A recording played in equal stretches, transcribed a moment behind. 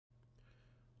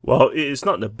While it is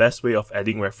not the best way of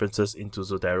adding references into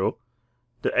Zotero,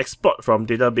 the export from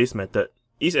database method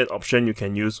is an option you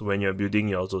can use when you're building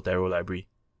your Zotero library.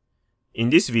 In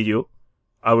this video,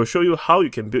 I will show you how you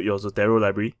can build your Zotero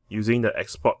library using the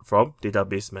export from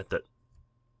database method.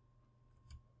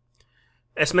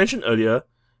 As mentioned earlier,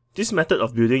 this method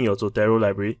of building your Zotero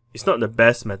library is not the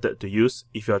best method to use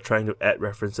if you are trying to add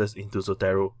references into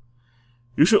Zotero.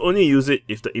 You should only use it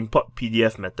if the import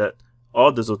PDF method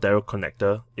or the Zotero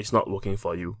connector is not working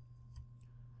for you.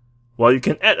 While you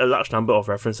can add a large number of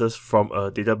references from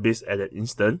a database at an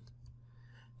instant,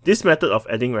 this method of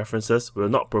adding references will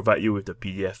not provide you with the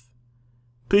PDF.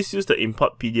 Please use the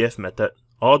import PDF method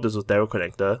or the Zotero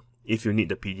connector if you need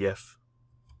the PDF.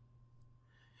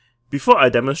 Before I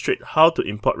demonstrate how to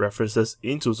import references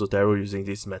into Zotero using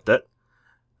this method,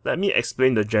 let me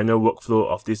explain the general workflow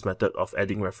of this method of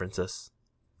adding references.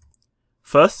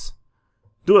 First,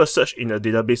 do a search in a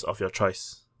database of your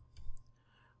choice.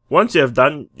 Once you have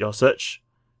done your search,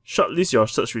 shortlist your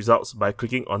search results by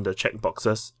clicking on the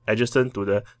checkboxes adjacent to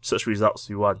the search results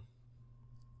you want.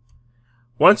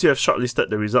 Once you have shortlisted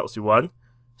the results you want,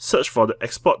 search for the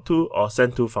export to or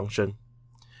send to function.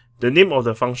 The name of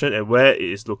the function and where it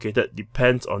is located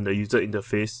depends on the user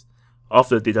interface of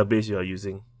the database you are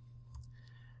using.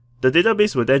 The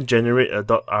database will then generate a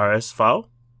 .rs file,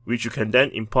 which you can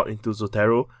then import into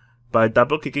Zotero by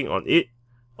double-clicking on it,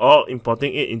 or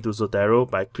importing it into Zotero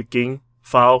by clicking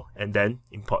File and then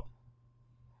Import.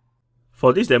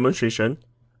 For this demonstration,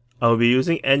 I will be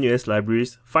using NUS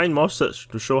Libraries Find More search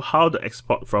to show how the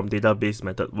export from database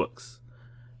method works.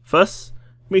 First,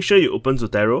 make sure you open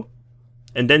Zotero,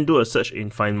 and then do a search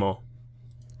in Find More.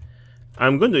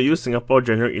 I'm going to use Singapore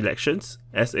General Elections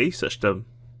as a search term.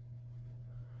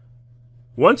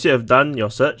 Once you have done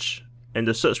your search, and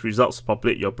the search results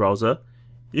populate your browser,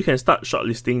 you can start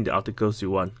shortlisting the articles you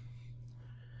want.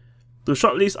 To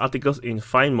shortlist articles in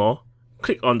Find More,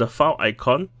 click on the file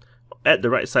icon at the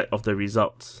right side of the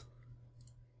results.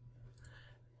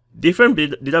 Different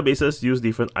databases use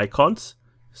different icons.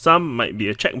 Some might be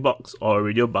a checkbox or a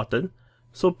radio button,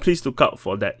 so please look out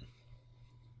for that.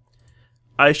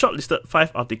 I shortlisted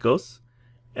 5 articles,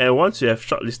 and once you have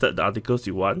shortlisted the articles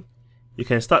you want, you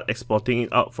can start exporting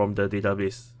it out from the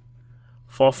database.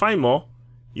 For Find More,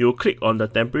 you will click on the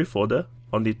temporary folder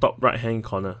on the top right hand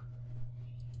corner.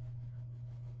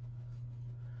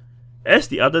 As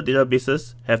the other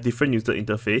databases have different user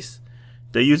interface,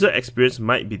 the user experience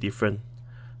might be different.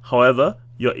 However,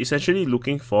 you are essentially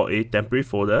looking for a temporary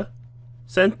folder,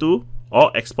 send to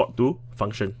or export to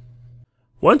function.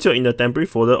 Once you're in the temporary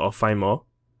folder of Find More,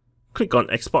 click on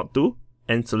Export to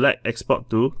and select Export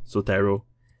to Zotero,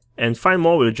 and Find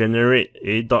More will generate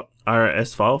a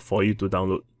 .rs file for you to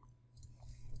download.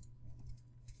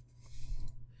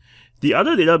 The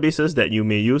other databases that you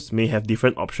may use may have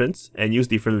different options and use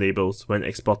different labels when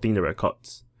exporting the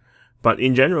records. But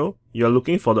in general, you are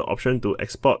looking for the option to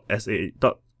export as a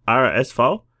 .rs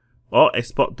file or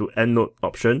export to EndNote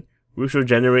option, which will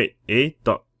generate a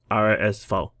 .rs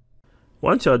file.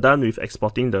 Once you are done with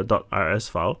exporting the .rs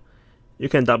file, you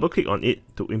can double click on it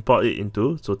to import it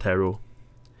into Zotero.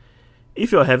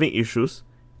 If you are having issues,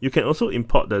 you can also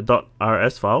import the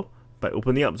 .rs file by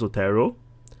opening up Zotero,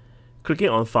 clicking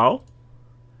on File,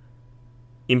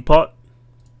 Import,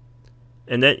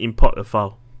 and then import a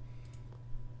file.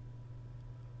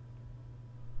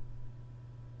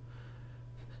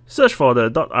 Search for the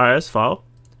 .rs file,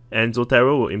 and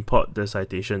Zotero will import the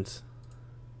citations.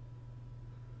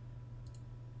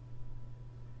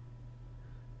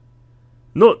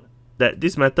 Note that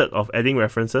this method of adding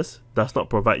references does not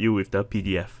provide you with the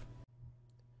PDF.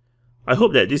 I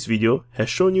hope that this video has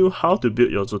shown you how to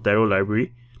build your Zotero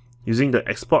library using the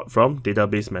export from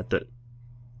database method.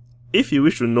 If you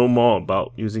wish to know more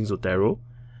about using Zotero,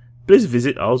 please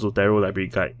visit our Zotero library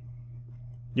guide.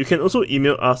 You can also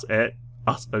email us at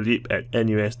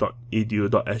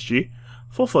askalib@nus.edu.sg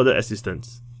for further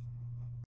assistance.